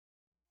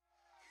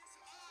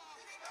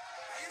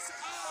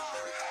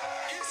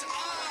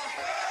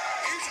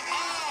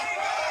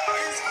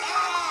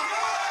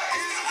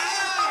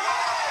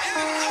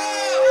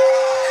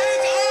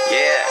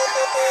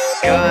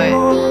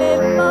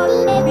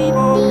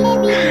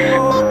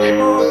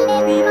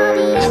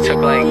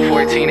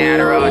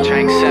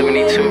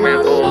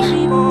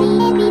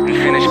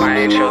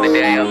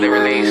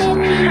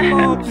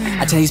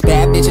to these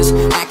bad bitches,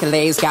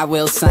 accolades, got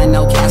will, son,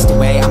 no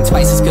castaway. I'm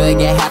twice as good,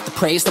 get half the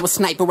praise. Throw a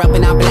sniper up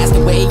and I blast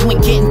away. You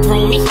ain't getting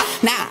through me.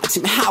 Nah,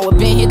 how I've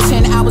been here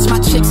 10 hours. My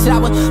chicks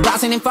sour,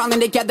 rising and falling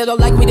together, though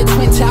like we the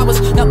Twin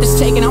Towers. Nothing's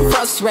taken, I'm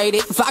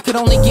frustrated. If I could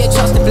only get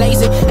just to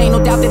blaze it, ain't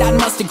no doubt that I'd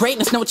muster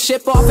greatness. No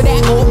chip off of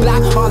that old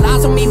block. All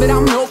eyes on me, but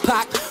I'm no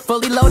Pac.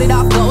 Fully loaded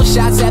off those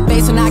shots, that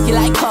bass will knock you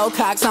like cold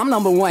cocks. I'm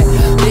number one.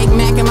 Big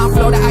Mac in my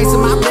flow, the ice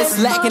on my wrist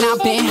lacking.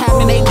 I've been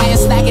having, they been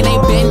slacking, they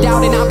been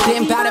doubting. I've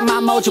been bout my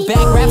mojo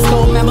back, rap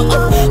gold member.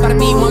 Gotta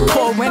be one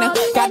core winner.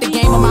 Got the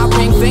game on my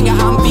ring finger.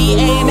 I'm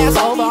VA and that's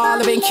over. All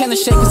I've been killing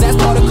shit, cause that's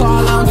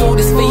protocol. I don't do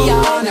this for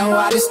y'all, no,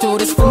 I just do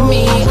this for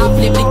me. I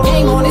flip the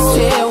game on this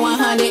chair,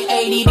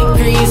 180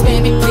 degrees.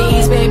 Baby,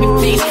 please, baby,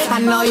 please. I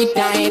know you're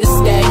dying to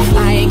stay.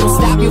 I ain't gonna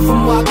stop you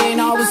from walking.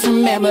 Always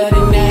remember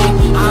the name.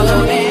 I'm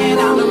the man,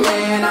 I'm the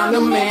man, I'm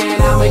the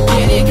man. I'ma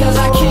get it cause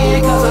I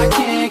can, cause I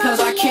can, cause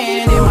I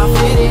can. Am I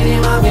fitted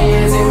in my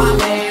vans, in my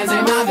vans,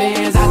 in my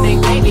vans? I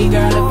think baby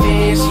girl a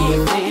fan, she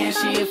a fan,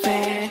 she a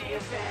fan.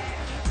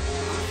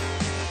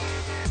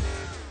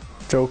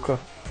 Joker.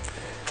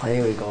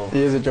 Here we go.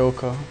 He is a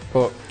joker,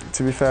 but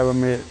to be fair,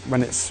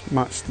 when it's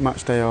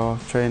match day or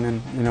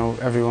training, you know,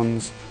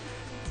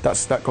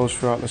 that goes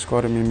throughout the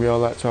squad. I mean, we all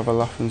like to have a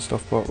laugh and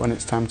stuff, but when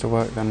it's time to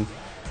work, then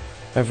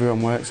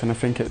everyone works, and I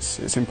think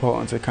it's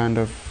important to kind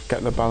of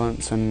get the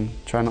balance and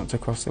try not to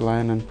cross the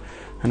line, and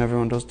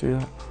everyone does do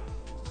that.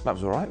 That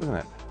was all right, wasn't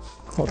it?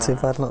 Not too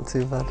bad, not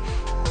too bad.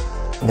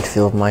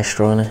 Midfield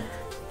maestro, innit?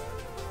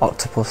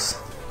 Octopus.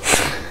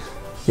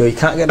 Yo, you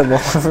can't get the ball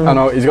from him. I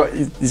know, he's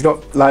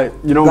got like,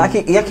 you know... Like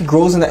he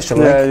grows an extra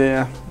leg.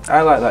 Yeah.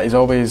 I like that, he's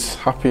always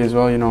happy as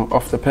well, you know,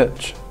 off the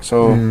pitch.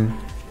 So,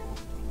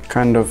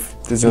 kind of,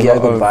 there's a lot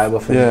of... good vibe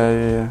off him.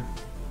 Yeah.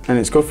 And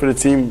it's good for the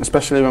team,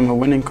 especially when we're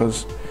winning,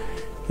 because,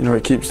 you know,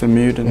 it keeps the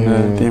mood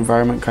and the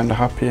environment kind of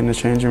happy in the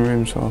changing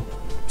room, so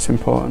it's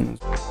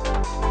important. I'm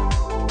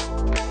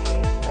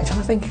trying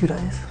to think who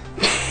that is.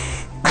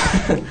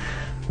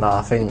 Nah,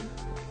 I think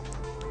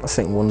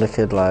Wonder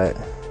Kid, like,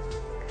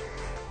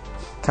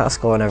 can't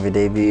score on every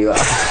debut.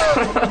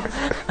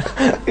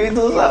 Who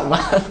does that,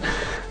 man?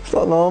 It's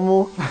not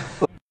normal.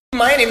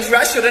 My name is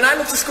Rashford and I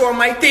love to score on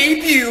my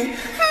debut.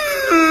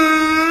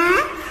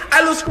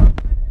 I love scoring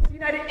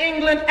United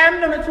England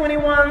and number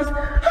 21s.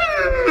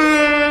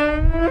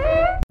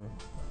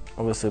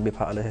 Obviously, we'll be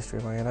part of the history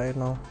of Man United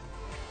now.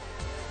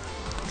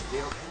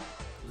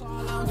 I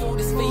do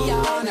this for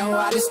y'all, no,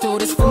 I just do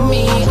this for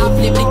me. I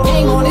flip the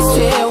game on this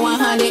chair,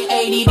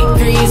 180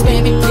 degrees.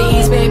 Baby,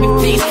 please, baby,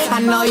 please. I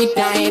know you're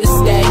dying to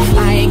stay.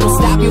 I ain't gonna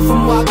stop you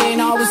from walking,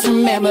 always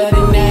remember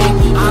the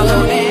name. I'm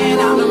the man,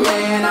 I'm the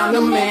man, I'm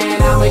the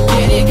man. I'ma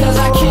get it cause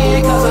I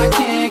can, cause I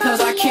can,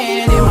 cause I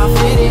can. Am I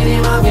fitted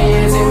in my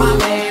vans, in my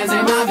vans,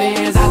 in my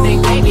vans? I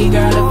think baby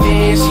girl a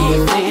fan, she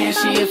a fan,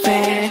 she a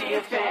fan.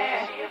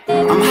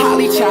 I'm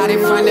Holly charted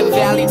from the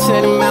valley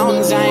to the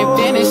mountains. I ain't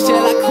finished till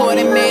I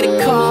coordinated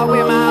a car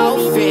with my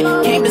outfit.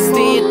 Came to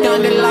see it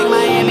thunder like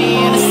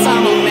Miami in the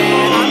summer,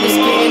 man. I'm just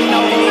getting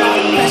over all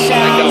the pressure. I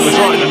was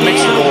right in the mix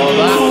of all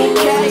that.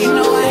 Okay, you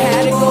know I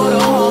had to go to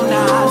home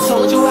now. I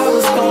told you I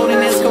was golden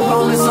as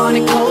Coronas on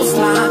the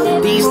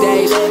coastline. These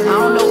days, I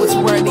don't know what's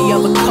worthy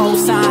of a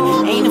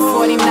cosign. Ain't a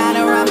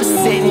 49er, I'm just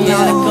sitting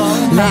on a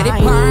gold. Let it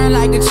burn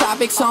like the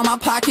tropics on my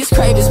pockets.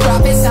 Crave his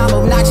profits. I'm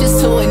obnoxious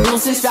to a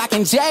nuisance.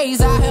 Rocking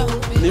J's.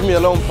 Leave me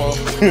alone, Paul.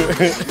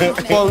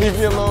 Paul, leave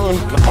me alone.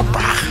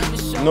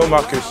 No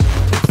Marcus.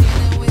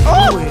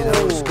 Oh,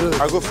 that was good.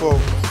 I go for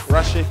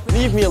Rashi.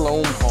 Leave me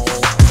alone, Paul.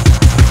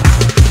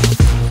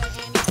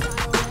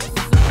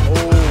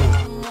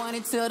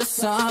 Till the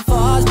sun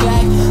falls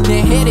back,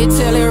 then hit it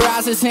till it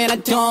rises and I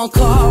don't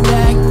call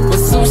back. With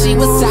sushi,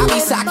 wasabi,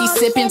 sake,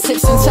 sipping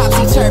tips and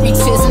topsy-turvy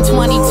tis and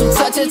 22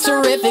 touch a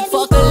terrific.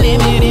 Fuck the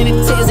limit in a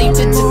tizzy,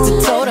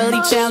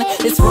 totally challenged.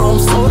 This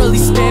room's totally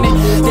spinning.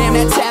 Damn,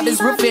 that tab is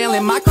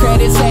revealing. My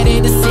credit's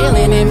headed to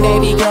ceiling, and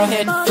baby girl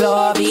hit the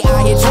floor. Be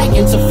out here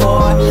drinking to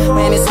 4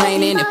 when it's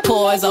raining it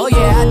pours. Oh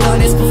yeah, I done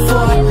this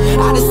before.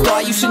 I just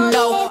thought you should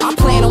know. I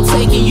plan on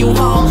taking you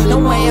home. No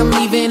way I'm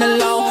leaving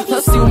alone.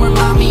 Plus you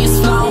remind me it's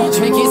flown.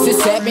 Drinking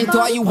since 7,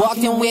 thought you walked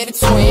in with a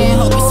twin.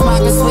 Hope you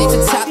smart can switch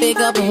the topic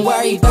up and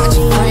worry about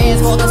your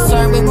friends. More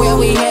concerned with where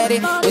we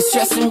headed and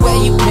stressing where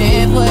you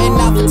been. Putting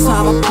out the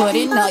time I put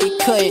in, no you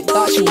couldn't,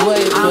 thought you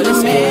would. I'm the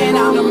man,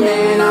 I'm the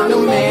man, I'm the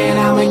man.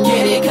 I'ma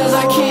get it cause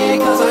I can,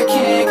 cause I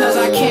can, cause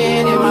I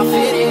can. Am I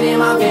fitted in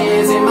my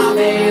vans, in my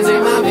vans,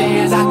 in my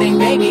vans? I think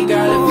baby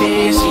girl a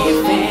fan, she a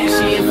fan,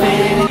 she a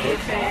fan.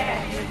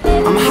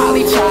 I'm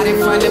Holly charted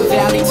from the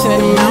valley to the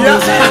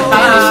mountains. I ain't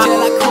finished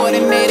till I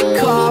coordinate a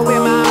car with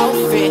my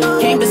outfit.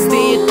 Came to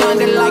see it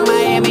thunder like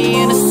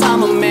Miami in the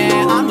summer,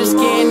 man. I'm just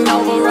getting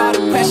over all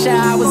the pressure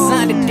I was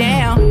under.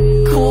 Down.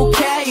 Cool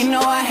cat, you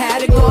know I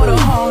had to go to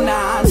home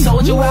now. I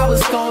told you I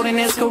was golden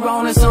as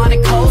Coronas on the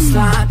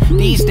coastline.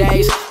 These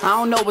days, I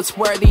don't know what's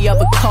worthy of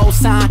a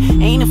cosign.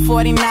 Ain't a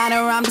 49er,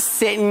 I'm just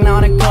sitting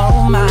on a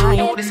gold mine.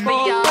 Do this for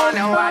y'all,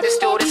 no, I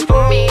just do this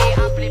for me.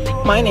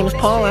 My name is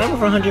Paul, I'm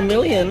over 100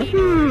 million.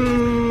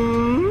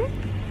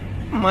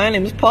 My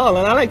name is Paul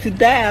and I like to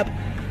dab.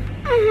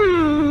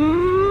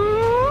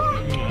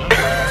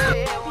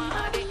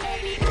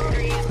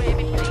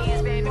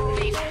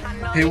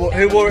 Who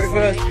wore it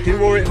first? Who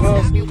wore it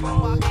first?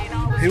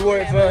 Who wore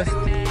it first?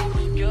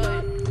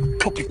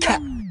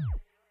 Copycat.